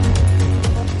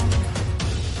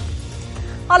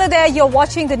Hello there, you're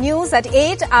watching the news at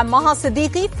 8. I'm Maha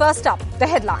Siddiqui. First up, the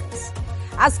headlines.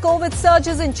 As COVID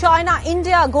surges in China,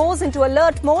 India goes into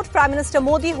alert mode. Prime Minister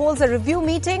Modi holds a review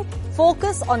meeting,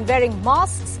 focus on wearing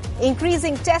masks,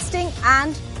 increasing testing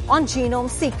and on genome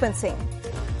sequencing.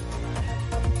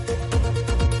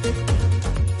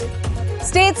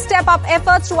 States step up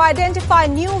efforts to identify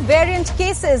new variant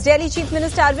cases. Delhi Chief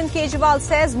Minister Arvind Kejriwal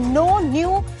says no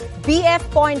new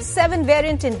BF.7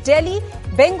 variant in Delhi.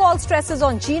 Bengal stresses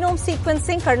on genome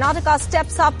sequencing. Karnataka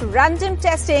steps up random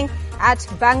testing at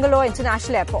Bangalore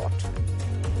International Airport.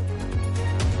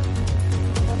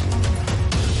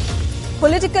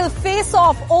 Political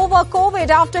face-off over COVID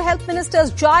after Health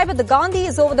Minister's jibe at the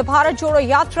Gandhis over the Bharat Jodo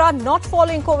Yatra not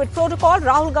following COVID protocol.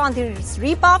 Rahul Gandhi's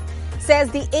repuff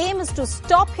says the aim is to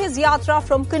stop his yatra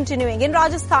from continuing. In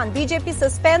Rajasthan, BJP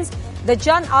suspends the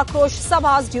Jan Akrosh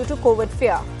Sabhas due to COVID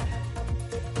fear.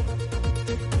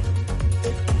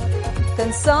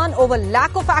 Concern over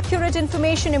lack of accurate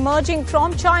information emerging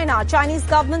from China. Chinese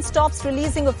government stops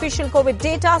releasing official COVID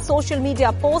data. Social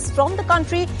media posts from the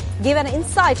country give an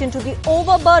insight into the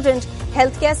overburdened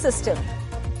healthcare system.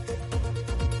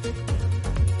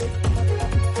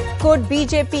 Could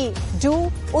BJP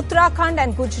do Uttarakhand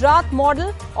and Gujarat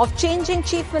model of changing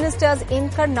chief ministers in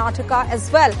Karnataka as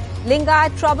well?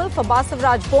 Lingayat trouble for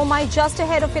Basavaraj Bommai just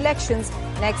ahead of elections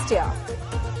next year.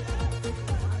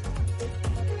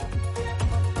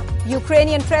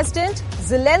 Ukrainian President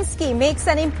Zelensky makes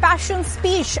an impassioned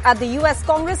speech at the US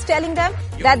Congress telling them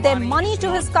that their money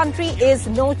to his country is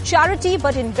no charity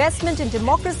but investment in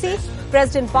democracy.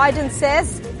 President Biden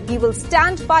says he will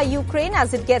stand by Ukraine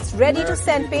as it gets ready to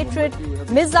send Patriot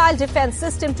missile defense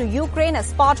system to Ukraine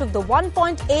as part of the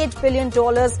 $1.8 billion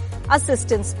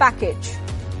assistance package.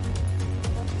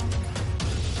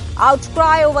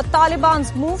 Outcry over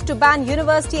Taliban's move to ban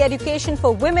university education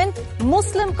for women.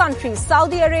 Muslim countries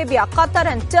Saudi Arabia, Qatar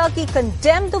and Turkey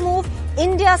condemn the move.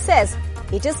 India says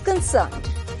it is concerned.